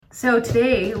So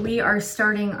today we are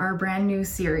starting our brand new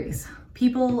series,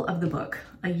 People of the Book,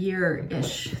 a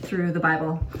year-ish through the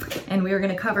Bible. And we are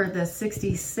going to cover the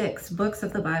 66 books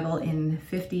of the Bible in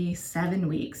 57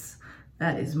 weeks.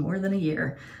 That is more than a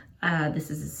year. This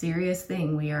is a serious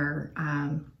thing we are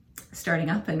starting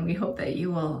up, and we hope that you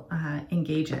will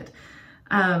engage it.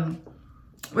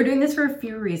 We're doing this for a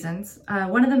few reasons.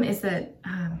 One of them is that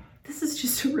this is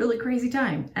just a really crazy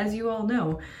time, as you all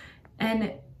know.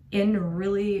 And in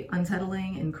really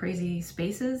unsettling and crazy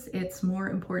spaces, it's more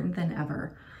important than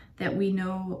ever that we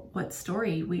know what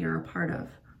story we are a part of.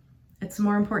 It's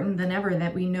more important than ever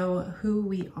that we know who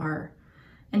we are.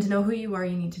 And to know who you are,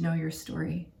 you need to know your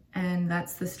story. And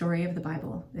that's the story of the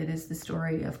Bible. It is the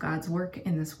story of God's work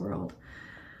in this world.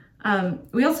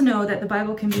 We also know that the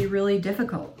Bible can be really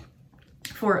difficult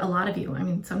for a lot of you. I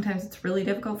mean, sometimes it's really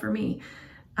difficult for me.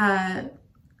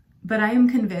 But I am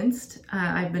convinced,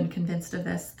 I've been convinced of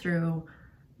this through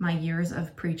my years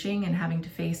of preaching and having to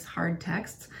face hard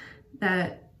texts,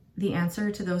 that the answer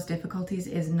to those difficulties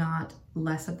is not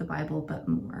less of the Bible, but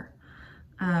more.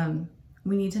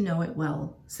 We need to know it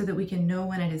well so that we can know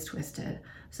when it is twisted,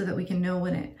 so that we can know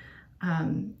when it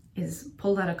is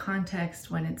pulled out of context,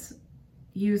 when it's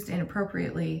used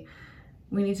inappropriately.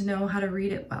 We need to know how to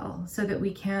read it well so that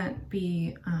we can't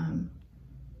be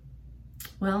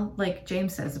well, like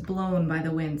James says, blown by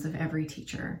the winds of every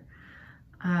teacher.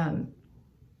 I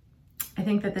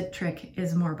think that the trick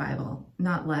is more Bible,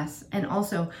 not less, and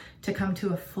also to come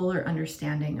to a fuller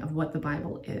understanding of what the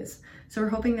Bible is. So we're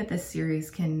hoping that this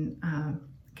series can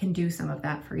do some of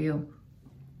that for you.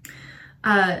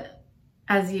 And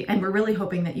we're really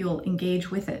hoping that you'll engage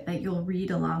with it, that you'll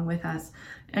read along with us.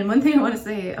 And one thing I want to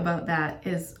say about that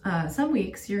is some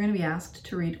weeks you're going to be asked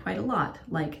to read quite a lot,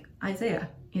 like Isaiah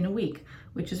in a week,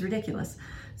 which is ridiculous.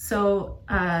 So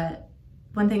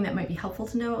one thing that might be helpful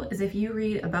to know is if you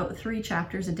read about 3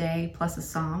 chapters a day plus a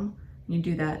psalm, you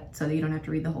do that so that you don't have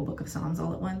to read the whole book of Psalms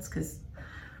all at once, because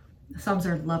Psalms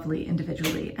are lovely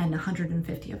individually and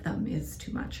 150 of them is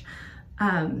too much.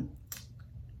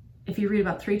 If you read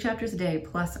about 3 chapters a day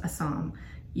plus a psalm,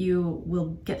 you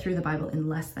will get through the Bible in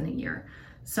less than a year.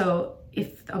 So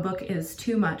if a book is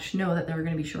too much, know that there are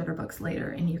going to be shorter books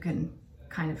later, and you can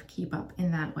kind of keep up in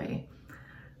that way.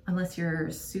 Unless you're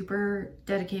super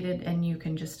dedicated and you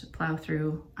can just plow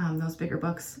through those bigger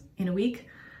books in a week,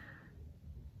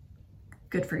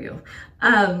 good for you.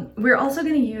 We're also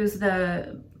going to use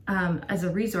as a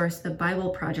resource, the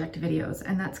Bible Project videos,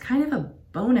 and that's kind of a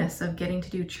bonus of getting to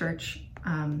do church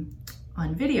on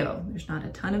video. There's not a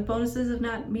ton of bonuses of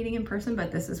not meeting in person,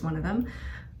 but this is one of them.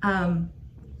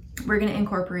 We're going to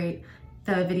incorporate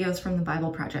the videos from the Bible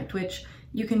Project, which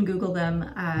you can Google them,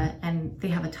 and they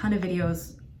have a ton of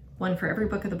videos, one for every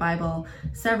book of the Bible,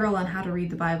 several on how to read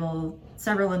the Bible,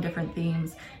 several on different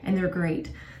themes, and they're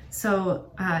great.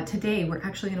 So today we're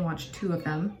actually going to watch 2 of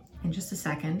them in just a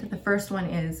second. The first one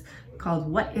is called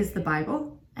What is the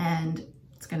Bible? And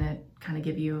it's going to kind of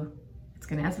it's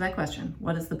going to answer that question.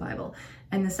 What is the Bible?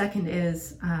 And the second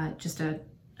is just an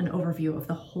overview of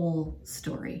the whole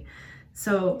story.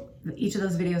 So each of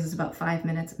those videos is about 5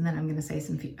 minutes, and then I'm going to say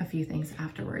a few things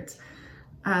afterwards.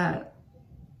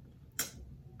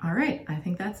 All right, I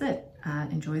think that's it.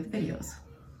 Enjoy the videos.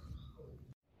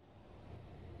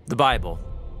 The Bible.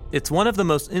 It's one of the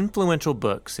most influential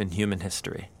books in human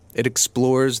history. It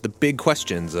explores the big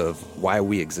questions of why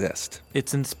we exist.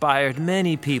 It's inspired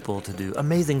many people to do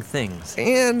amazing things.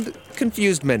 And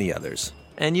confused many others.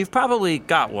 And you've probably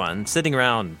got one sitting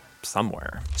around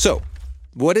somewhere. So,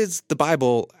 what is the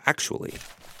Bible actually?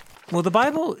 Well, the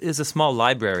Bible is a small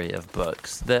library of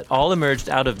books that all emerged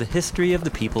out of the history of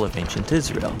the people of ancient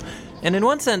Israel. And in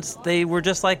one sense, they were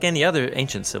just like any other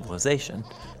ancient civilization.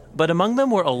 But among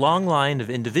them were a long line of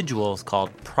individuals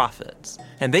called prophets.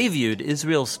 And they viewed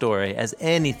Israel's story as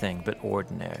anything but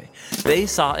ordinary. They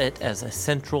saw it as a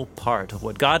central part of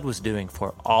what God was doing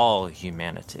for all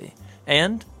humanity.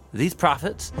 And these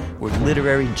prophets were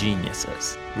literary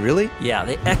geniuses. Really? Yeah,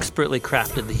 they expertly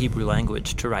crafted the Hebrew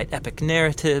language to write epic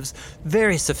narratives,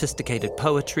 very sophisticated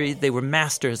poetry. They were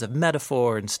masters of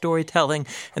metaphor and storytelling,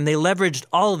 and they leveraged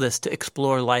all of this to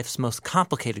explore life's most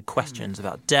complicated questions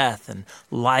about death and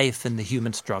life and the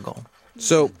human struggle.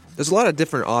 So, there's a lot of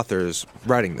different authors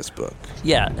writing this book.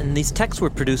 Yeah, and these texts were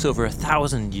produced over a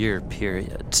 1,000-year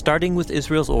period, starting with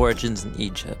Israel's origins in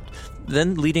Egypt,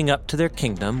 then leading up to their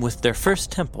kingdom with their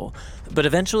first temple. But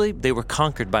eventually, they were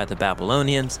conquered by the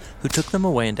Babylonians, who took them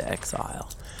away into exile.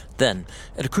 Then,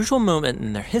 at a crucial moment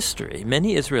in their history,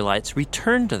 many Israelites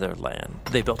returned to their land.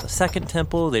 They built a second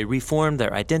temple, they reformed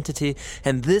their identity,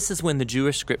 and this is when the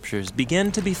Jewish scriptures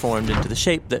began to be formed into the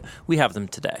shape that we have them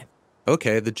today.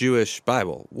 Okay, the Jewish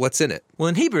Bible. What's in it? Well,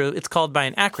 in Hebrew, it's called by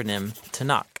an acronym,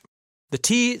 Tanakh. The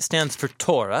T stands for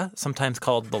Torah, sometimes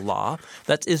called the Law.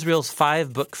 That's Israel's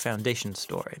 5-book foundation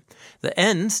story. The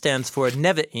N stands for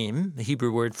Nevi'im, the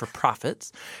Hebrew word for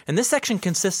prophets. And this section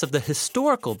consists of the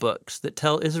historical books that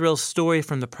tell Israel's story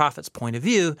from the prophet's point of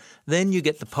view. Then you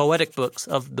get the poetic books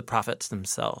of the prophets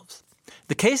themselves.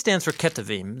 The K stands for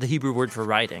Ketuvim, the Hebrew word for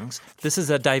writings. This is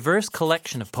a diverse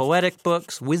collection of poetic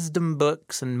books, wisdom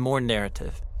books, and more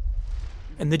narrative.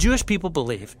 And the Jewish people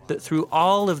believed that through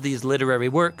all of these literary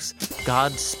works,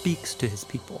 God speaks to his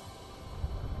people.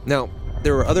 Now,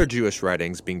 there were other Jewish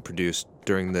writings being produced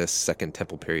during this Second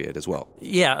Temple period as well.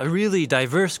 Yeah, a really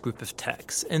diverse group of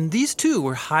texts. And these too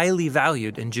were highly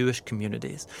valued in Jewish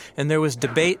communities. And there was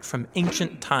debate from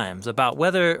ancient times about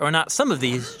whether or not some of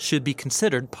these should be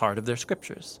considered part of their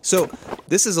scriptures. So,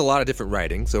 this is a lot of different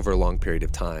writings over a long period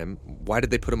of time. Why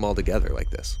did they put them all together like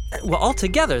this? Well,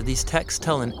 altogether, these texts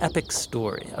tell an epic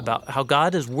story about how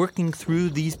God is working through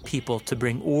these people to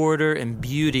bring order and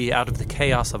beauty out of the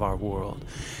chaos of our world.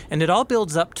 And it all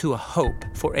builds up to a hope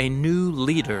for a new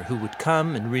leader who would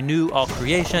come and renew all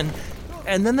creation.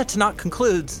 And then the Tanakh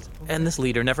concludes, and this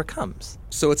leader never comes.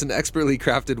 So it's an expertly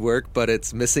crafted work, but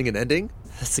it's missing an ending?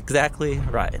 That's exactly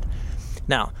right.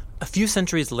 Now, a few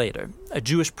centuries later, a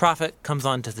Jewish prophet comes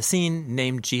onto the scene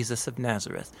named Jesus of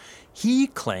Nazareth. He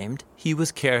claimed he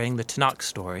was carrying the Tanakh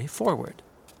story forward.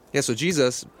 Yeah, so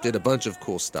Jesus did a bunch of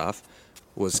cool stuff,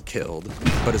 was killed,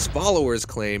 but his followers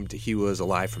claimed he was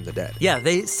alive from the dead. Yeah,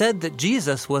 they said that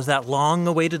Jesus was that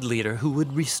long-awaited leader who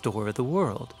would restore the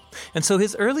world. And so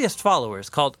his earliest followers,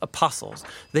 called apostles,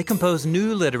 they composed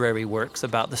new literary works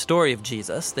about the story of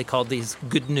Jesus. They called these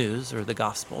Good News, or the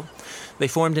Gospel. They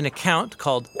formed an account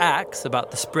called Acts about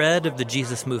the spread of the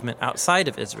Jesus movement outside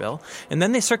of Israel. And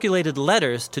then they circulated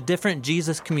letters to different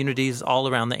Jesus communities all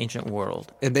around the ancient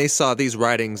world. And they saw these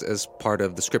writings as part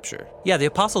of the scripture. Yeah, the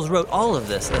apostles wrote all of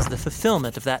this as the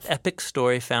fulfillment of that epic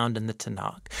story found in the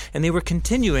Tanakh. And they were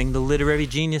continuing the literary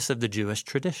genius of the Jewish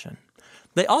tradition.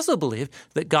 They also believed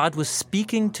that God was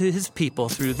speaking to his people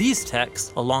through these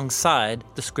texts alongside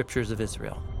the scriptures of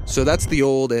Israel. So that's the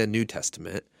Old and New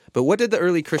Testament. But what did the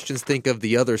early Christians think of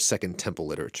the other Second Temple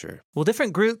literature? Well,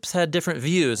 different groups had different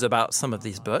views about some of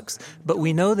these books, but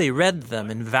we know they read them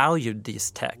and valued these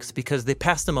texts because they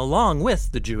passed them along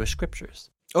with the Jewish scriptures.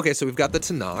 Okay, so we've got the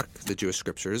Tanakh, the Jewish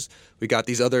scriptures. We got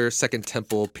these other Second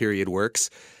Temple period works.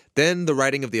 Then the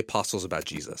writing of the apostles about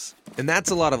Jesus. And that's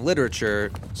a lot of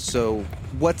literature, so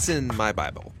what's in my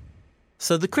Bible?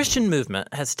 So the Christian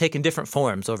movement has taken different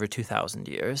forms over 2,000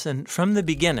 years, and from the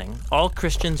beginning, all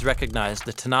Christians recognized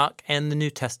the Tanakh and the New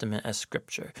Testament as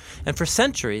scripture. And for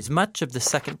centuries, much of the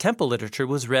Second Temple literature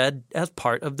was read as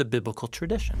part of the biblical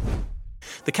tradition.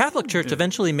 The Catholic Church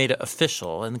eventually made it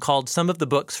official and called some of the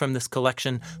books from this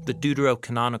collection the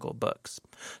Deuterocanonical books.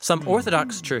 Some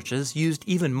Orthodox churches used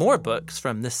even more books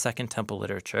from this Second Temple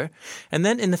literature. And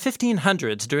then in the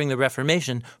 1500s, during the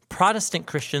Reformation, Protestant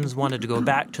Christians wanted to go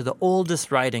back to the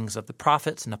oldest writings of the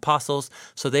prophets and apostles,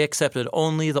 so they accepted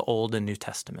only the Old and New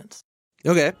Testaments.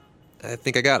 Okay, I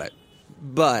think I got it.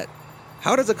 But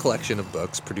how does a collection of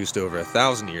books produced over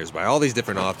 1,000 years by all these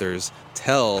different authors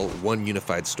tell one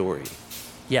unified story?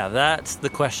 Yeah, that's the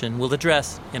question we'll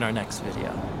address in our next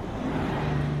video.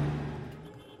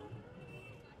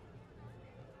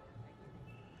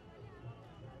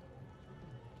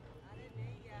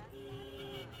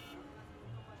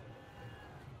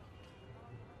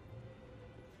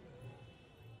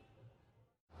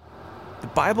 The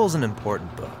Bible's an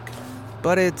important book,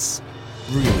 but it's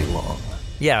really long.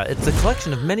 Yeah, it's a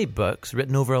collection of many books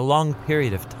written over a long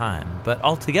period of time, but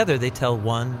altogether they tell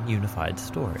one unified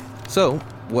story. So,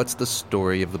 what's the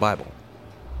story of the Bible?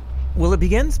 Well, it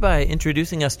begins by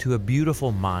introducing us to a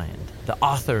beautiful mind, the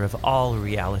author of all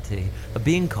reality, a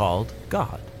being called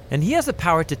God. And he has the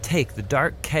power to take the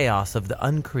dark chaos of the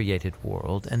uncreated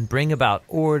world and bring about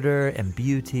order and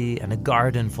beauty and a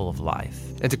garden full of life.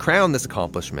 And to crown this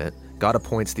accomplishment, God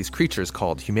appoints these creatures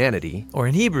called humanity, Or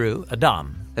in Hebrew,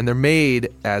 Adam. and they're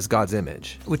made as God's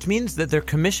image. Which means that they're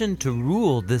commissioned to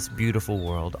rule this beautiful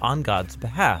world on God's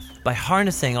behalf by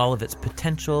harnessing all of its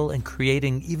potential and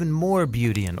creating even more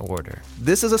beauty and order.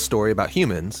 This is a story about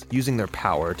humans using their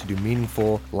power to do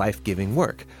meaningful, life-giving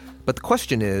work. But the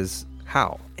question is,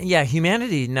 how? Yeah,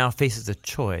 humanity now faces a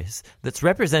choice that's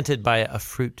represented by a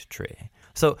fruit tree.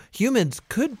 So humans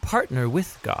could partner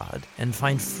with God and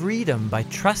find freedom by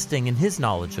trusting in his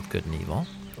knowledge of good and evil.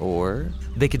 Or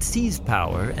They could seize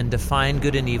power and define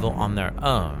good and evil on their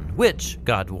own, which,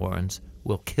 God warns,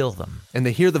 will kill them. and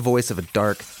they hear the voice of a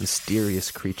dark,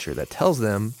 mysterious creature that tells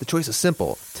them the choice is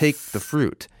simple. Take the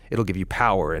fruit. It'll give you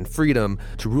power and freedom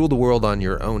to rule the world on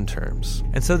your own terms.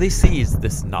 And so they seize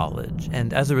this knowledge,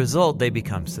 and as a result, they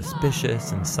become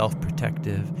suspicious and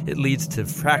self-protective. It leads to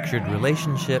fractured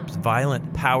relationships,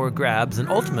 violent power grabs, and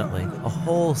ultimately a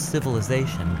whole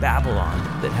civilization, Babylon,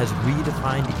 that has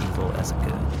redefined evil as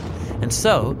good. And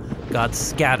so, God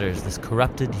scatters this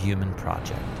corrupted human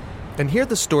project. And here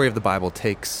the story of the Bible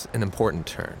takes an important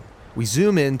turn. We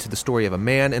zoom into the story of a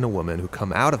man and a woman who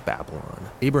come out of Babylon,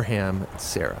 Abraham and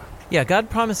Sarah. Yeah, God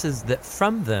promises that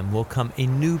from them will come a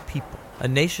new people, a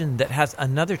nation that has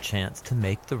another chance to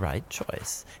make the right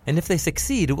choice. And if they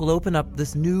succeed, it will open up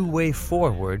this new way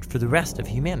forward for the rest of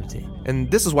humanity.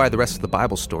 And this is why the rest of the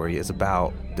Bible story is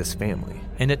about this family.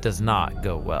 And it does not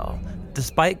go well.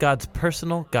 Despite God's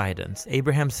personal guidance,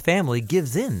 Abraham's family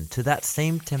gives in to that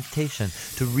same temptation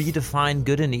to redefine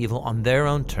good and evil on their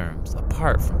own terms,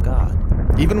 apart from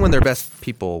God. Even when their best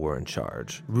people were in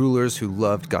charge, rulers who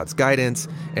loved God's guidance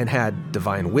and had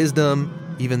divine wisdom,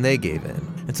 even they gave in.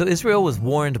 And so Israel was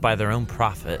warned by their own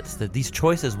prophets that these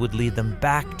choices would lead them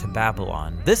back to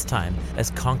Babylon, this time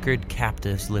as conquered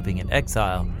captives living in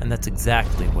exile, and that's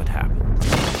exactly what happened.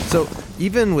 So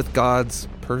even with God's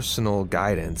personal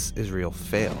guidance, Israel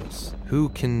fails. Who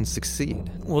can succeed?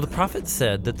 Well, the prophet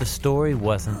said that the story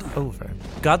wasn't over.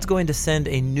 God's going to send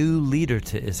a new leader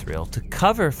to Israel to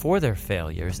cover for their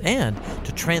failures and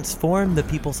to transform the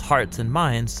people's hearts and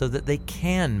minds so that they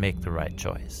can make the right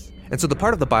choice. And so the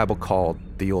part of the Bible called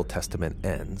the Old Testament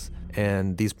ends,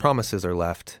 and these promises are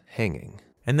left hanging.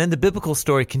 And then the biblical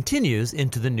story continues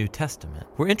into the New Testament.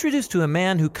 We're introduced to a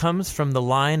man who comes from the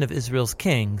line of Israel's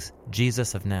kings,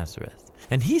 Jesus of Nazareth.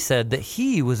 And he said that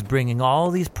he was bringing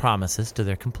all these promises to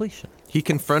their completion. He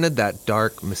confronted that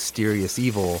dark, mysterious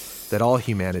evil that all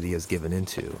humanity has given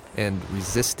into and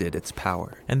resisted its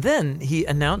power. And then he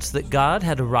announced that God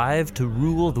had arrived to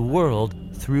rule the world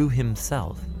through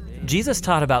himself. Jesus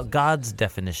taught about God's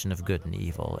definition of good and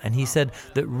evil, and he said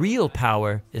that real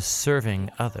power is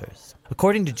serving others.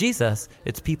 According to Jesus,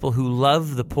 it's people who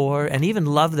love the poor and even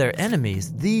love their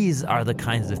enemies. These are the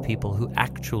kinds of people who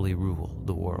actually rule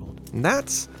the world. And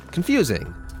that's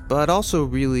confusing, but also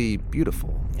really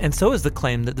beautiful. And so is the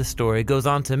claim that the story goes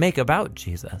on to make about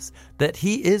Jesus, that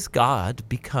he is God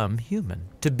become human,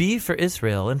 to be for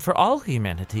Israel and for all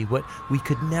humanity what we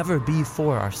could never be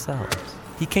for ourselves.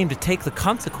 He came to take the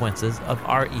consequences of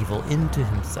our evil into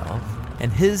himself,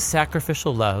 and his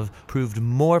sacrificial love proved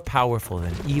more powerful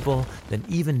than evil, than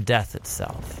even death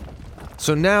itself.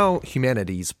 So now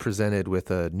humanity's presented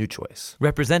with a new choice.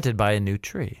 Represented by a new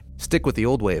tree. Stick with the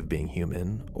old way of being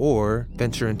human, or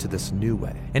venture into this new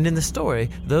way. And in the story,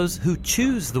 those who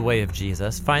choose the way of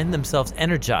Jesus find themselves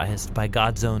energized by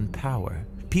God's own power.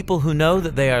 People who know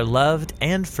that they are loved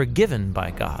and forgiven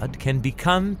by God can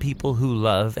become people who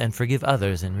love and forgive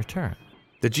others in return.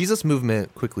 The Jesus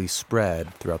movement quickly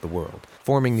spread throughout the world,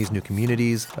 forming these new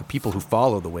communities of people who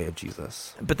follow the way of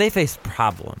Jesus. But they faced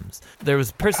problems. There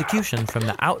was persecution from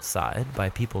the outside by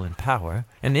people in power,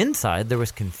 and inside there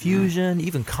was confusion,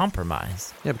 even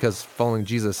compromise. Yeah, because following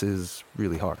Jesus is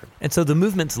really hard. And so the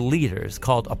movement's leaders,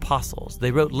 called apostles, they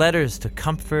wrote letters to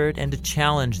comfort and to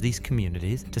challenge these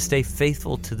communities to stay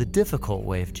faithful to the difficult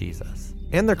way of Jesus.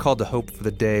 And they're called to hope for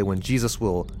the day when Jesus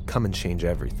will come and change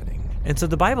everything. And so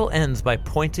the Bible ends by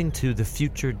pointing to the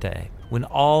future day, when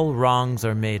all wrongs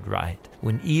are made right,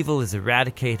 when evil is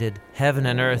eradicated, heaven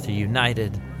and earth are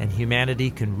united, and humanity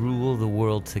can rule the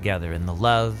world together in the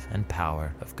love and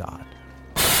power of God.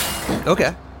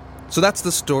 Okay, so that's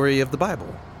the story of the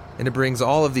Bible, and it brings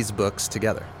all of these books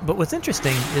together. But what's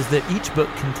interesting is that each book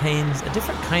contains a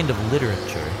different kind of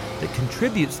literature that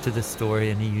contributes to the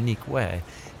story in a unique way,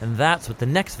 and that's what the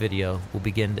next video will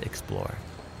begin to explore.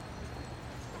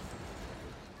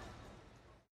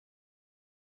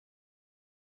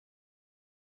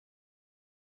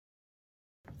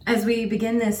 As we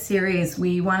begin this series,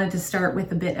 we wanted to start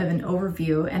with a bit of an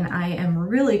overview, and I am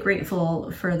really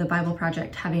grateful for the Bible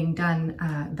Project having done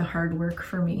the hard work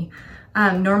for me.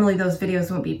 Normally those videos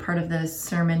won't be part of the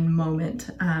sermon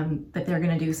moment, but they're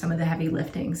going to do some of the heavy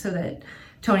lifting so that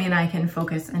Tony and I can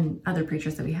focus, and other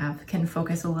preachers that we have can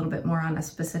focus a little bit more on a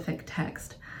specific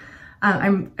text. I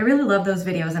really love those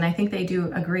videos, and I think they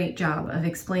do a great job of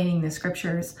explaining the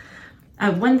scriptures.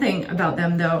 One thing about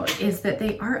them, though, is that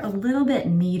they are a little bit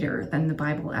neater than the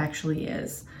Bible actually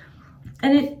is.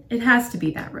 And it has to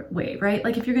be that way, right?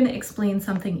 Like if you're going to explain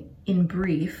something in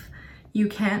brief, you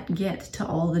can't get to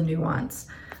all the nuance.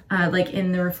 Like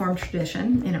in the Reformed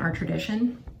tradition, in our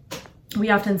tradition,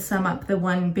 we often sum up the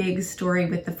one big story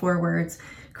with the 4 words,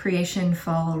 creation,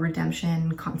 fall,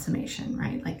 redemption, consummation,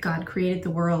 right? Like God created the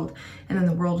world and then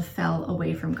the world fell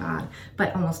away from God.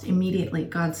 But almost immediately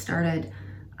God started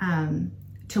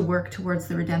to work towards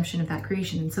the redemption of that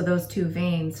creation. And so those two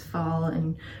veins, fall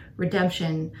and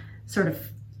redemption, sort of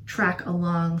track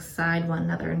alongside one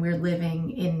another. And we're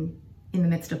living in the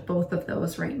midst of both of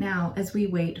those right now as we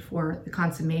wait for the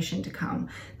consummation to come,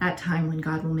 that time when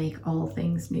God will make all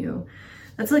things new.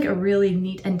 That's like a really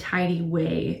neat and tidy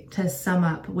way to sum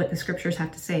up what the scriptures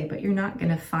have to say, but you're not going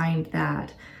to find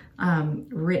that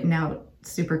written out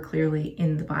super clearly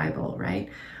in the Bible, right?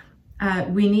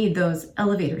 We need those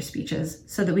elevator speeches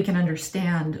so that we can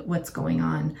understand what's going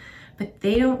on, but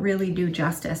they don't really do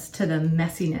justice to the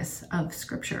messiness of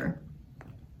scripture.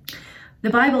 The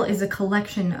Bible is a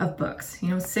collection of books,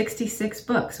 66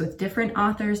 books with different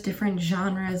authors, different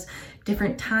genres,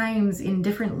 different times in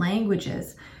different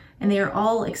languages. And they are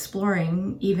all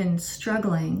exploring, even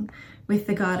struggling, with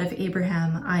the God of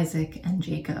Abraham, Isaac, and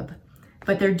Jacob.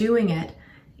 But they're doing it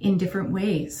in different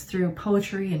ways, through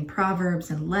poetry and proverbs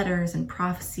and letters and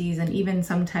prophecies, and even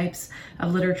some types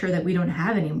of literature that we don't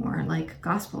have anymore, like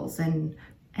Gospels and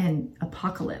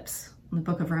apocalypse. The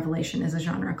book of Revelation is a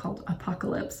genre called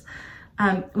apocalypse.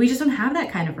 We just don't have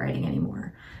that kind of writing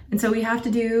anymore. And so we have to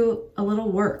do a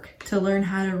little work to learn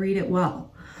how to read it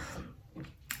well.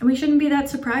 And we shouldn't be that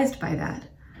surprised by that.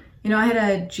 I had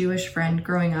a Jewish friend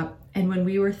growing up, and when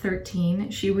we were 13,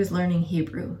 she was learning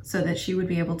Hebrew so that she would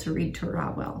be able to read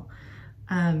Torah well.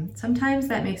 Sometimes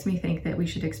that makes me think that we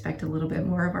should expect a little bit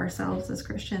more of ourselves as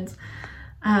Christians.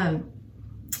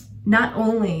 Not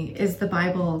only is the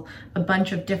Bible a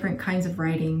bunch of different kinds of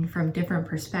writing from different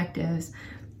perspectives,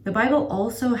 the Bible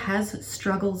also has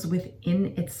struggles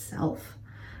within itself.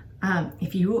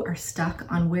 If you are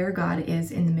stuck on where God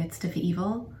is in the midst of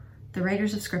evil, the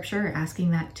writers of Scripture are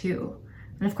asking that too.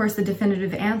 And of course, the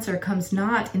definitive answer comes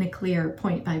not in a clear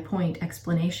point-by-point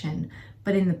explanation,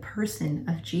 but in the person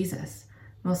of Jesus,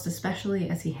 most especially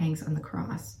as he hangs on the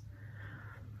cross.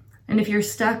 And if you're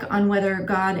stuck on whether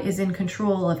God is in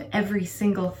control of every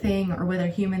single thing or whether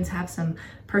humans have some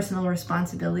personal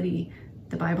responsibility,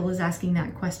 the Bible is asking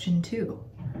that question too.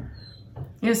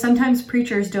 Sometimes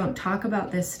preachers don't talk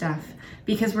about this stuff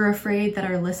because we're afraid that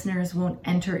our listeners won't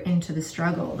enter into the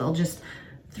struggle. They'll just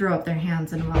throw up their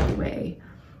hands and walk away.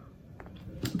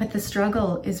 But the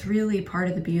struggle is really part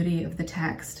of the beauty of the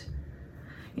text.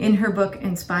 In her book,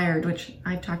 Inspired, which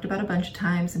I've talked about a bunch of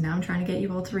times and now I'm trying to get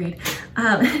you all to read.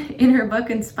 In her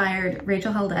book, Inspired,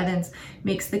 Rachel Held Evans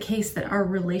makes the case that our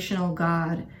relational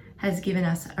God has given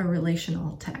us a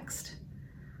relational text.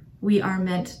 We are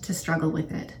meant to struggle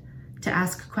with it, to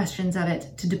ask questions of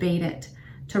it, to debate it,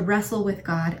 to wrestle with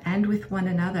God and with one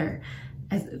another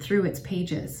through its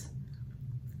pages.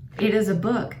 It is a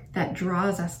book that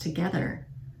draws us together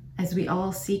as we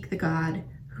all seek the God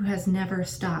who has never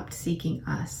stopped seeking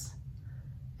us.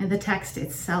 And the text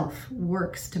itself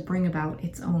works to bring about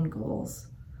its own goals.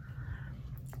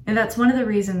 And that's one of the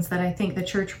reasons that I think the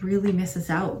church really misses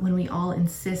out when we all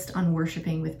insist on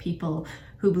worshiping with people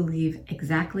who believe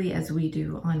exactly as we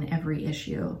do on every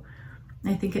issue.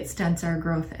 I think it stunts our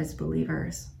growth as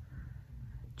believers.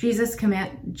 Jesus'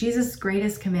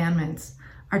 greatest commandments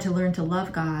are to learn to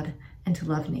love God and to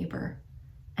love neighbor.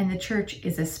 And the church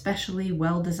is especially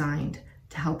well designed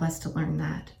to help us to learn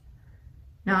that.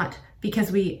 Not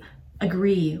because we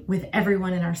agree with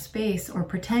everyone in our space or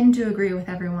pretend to agree with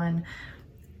everyone,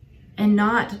 and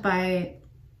not by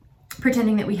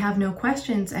pretending that we have no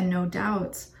questions and no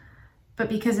doubts, but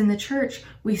because in the church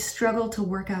we struggle to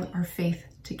work out our faith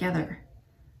together.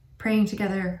 Praying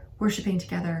together, worshiping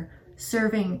together,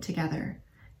 serving together,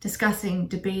 discussing,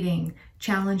 debating,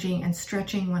 challenging, and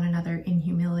stretching one another in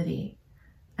humility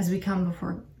as we come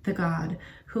before the God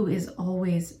who is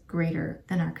always greater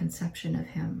than our conception of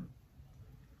him.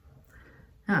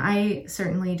 Now, I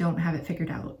certainly don't have it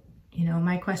figured out.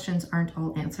 My questions aren't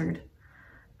all answered.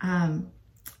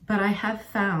 But I have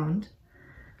found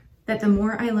that the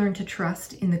more I learn to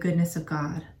trust in the goodness of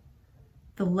God,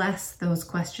 the less those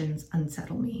questions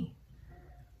unsettle me.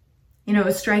 It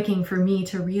was striking for me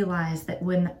to realize that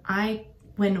when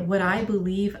what I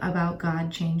believe about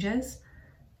God changes,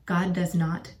 God does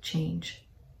not change.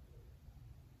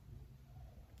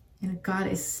 God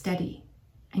is steady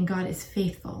and God is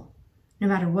faithful, no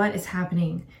matter what is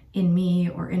happening in me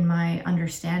or in my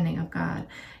understanding of God.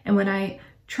 And when I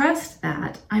trust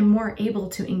that, I'm more able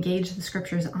to engage the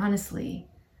scriptures honestly,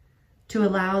 to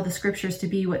allow the scriptures to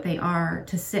be what they are,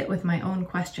 to sit with my own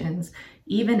questions,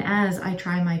 even as I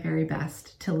try my very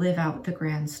best to live out the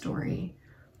grand story,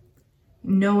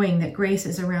 knowing that grace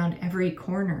is around every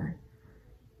corner,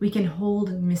 we can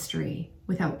hold mystery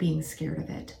without being scared of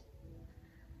it.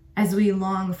 As we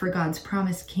long for God's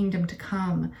promised kingdom to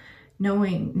come,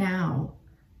 knowing now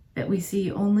that we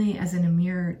see only as in a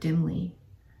mirror dimly,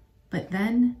 but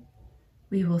then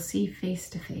we will see face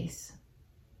to face.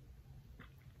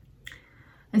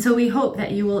 And so we hope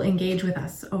that you will engage with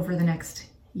us over the next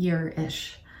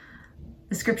year-ish.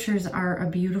 The scriptures are a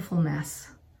beautiful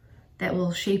mess that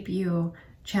will shape you,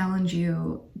 challenge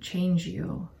you, change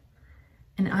you.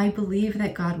 And I believe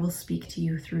that God will speak to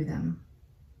you through them.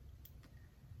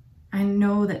 I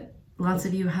know that lots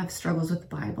of you have struggles with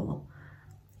the Bible.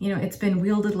 You know, it's been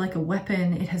wielded like a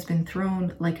weapon. It has been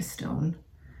thrown like a stone.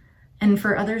 And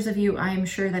for others of you, I am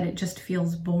sure that it just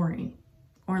feels boring,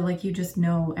 or like you just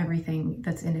know everything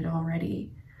that's in it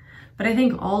already. But I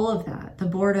think all of that, the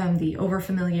boredom, the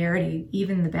overfamiliarity,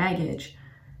 even the baggage,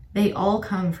 they all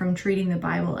come from treating the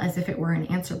Bible as if it were an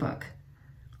answer book,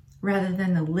 rather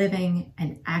than the living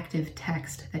and active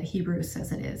text that Hebrews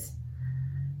says it is,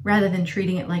 rather than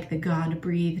treating it like the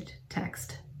God-breathed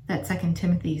text that 2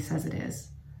 Timothy says it is.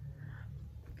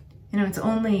 You know, it's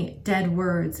only dead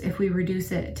words if we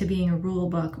reduce it to being a rule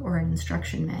book or an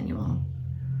instruction manual.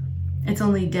 It's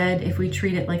only dead if we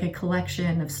treat it like a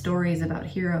collection of stories about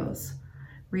heroes.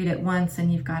 Read it once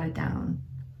and you've got it down.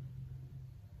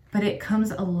 But it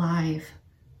comes alive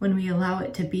when we allow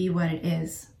it to be what it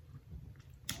is.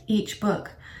 Each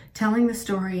book telling the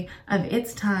story of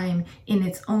its time in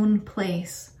its own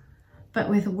place, but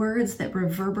with words that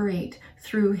reverberate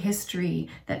through history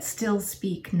that still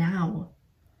speak now,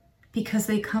 because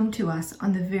they come to us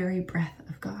on the very breath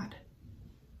of God.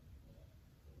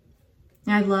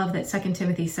 I love that 2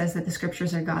 Timothy says that the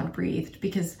scriptures are God-breathed,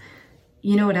 because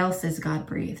you know what else is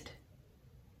God-breathed?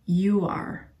 You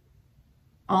are.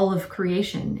 All of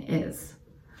creation is.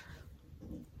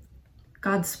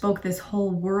 God spoke this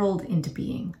whole world into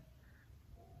being.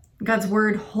 God's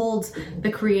word holds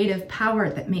the creative power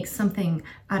that makes something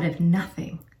out of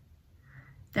nothing,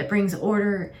 that brings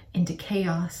order into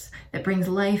chaos, that brings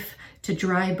life to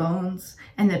dry bones,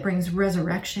 and that brings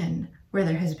resurrection where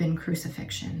there has been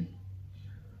crucifixion.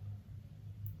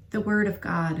 The word of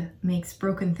God makes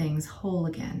broken things whole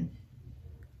again.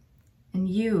 And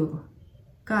you,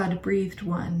 God-breathed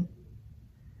one,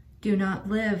 do not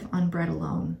live on bread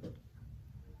alone,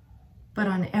 but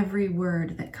on every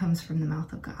word that comes from the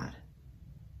mouth of God.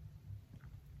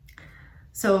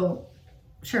 So,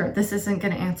 sure, this isn't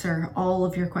going to answer all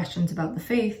of your questions about the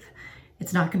faith.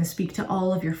 It's not going to speak to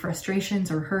all of your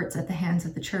frustrations or hurts at the hands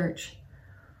of the church.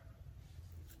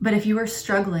 But if you are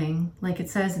struggling, like it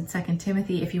says in 2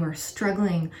 Timothy, if you are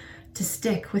struggling to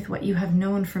stick with what you have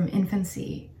known from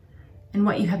infancy and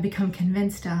what you have become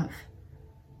convinced of,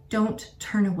 don't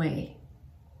turn away.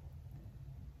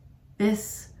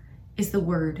 This is the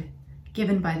word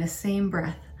given by the same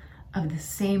breath of the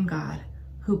same God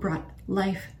who brought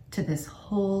life to this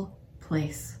whole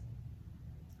place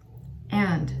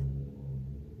and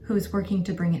who is working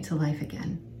to bring it to life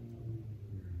again.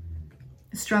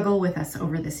 Struggle with us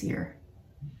over this year.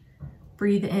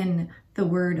 Breathe in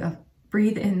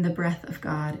the breath of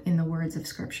God in the words of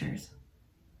scriptures,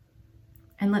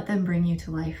 and let them bring you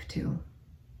to life too.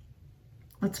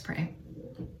 Let's pray.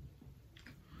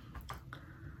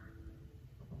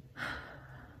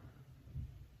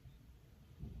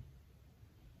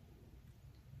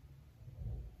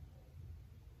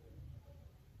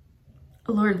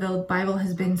 Lord, the Bible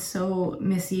has been so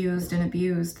misused and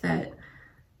abused that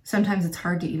sometimes it's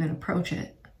hard to even approach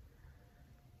it.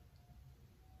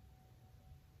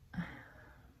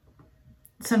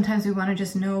 Sometimes we want to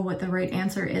just know what the right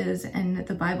answer is, and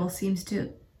the Bible seems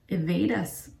to evade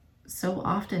us so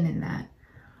often in that.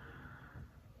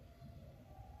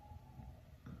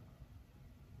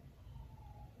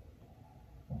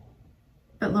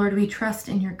 But Lord, we trust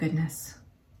in your goodness.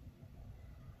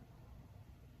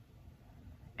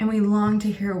 And we long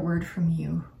to hear a word from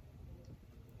you.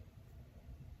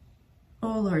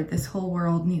 Oh Lord, this whole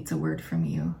world needs a word from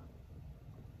you.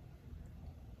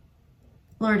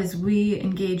 Lord, as we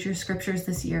engage your scriptures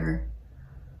this year,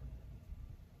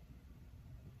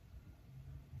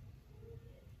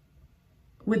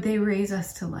 would they raise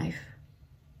us to life?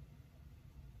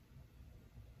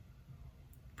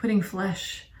 Putting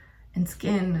flesh and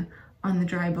skin on the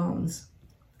dry bones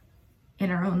in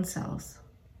our own selves.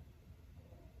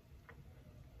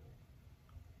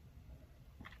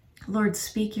 Lord,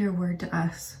 speak your word to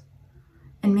us,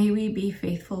 and may we be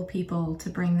faithful people to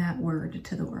bring that word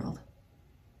to the world.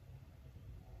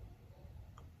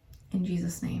 In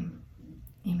Jesus' name,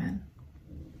 amen.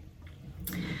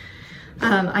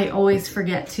 I always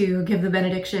forget to give the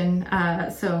benediction,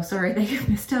 so sorry that you've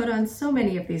missed out on so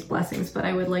many of these blessings, but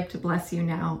I would like to bless you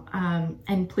now.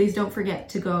 And please don't forget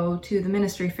to go to the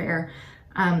ministry fair.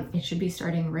 It should be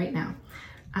starting right now.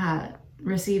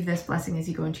 Receive this blessing as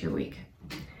you go into your week.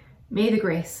 May the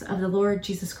grace of the Lord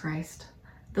Jesus Christ,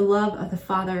 the love of the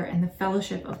Father, and the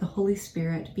fellowship of the Holy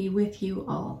Spirit be with you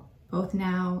all, both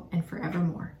now and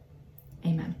forevermore.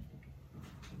 Amen.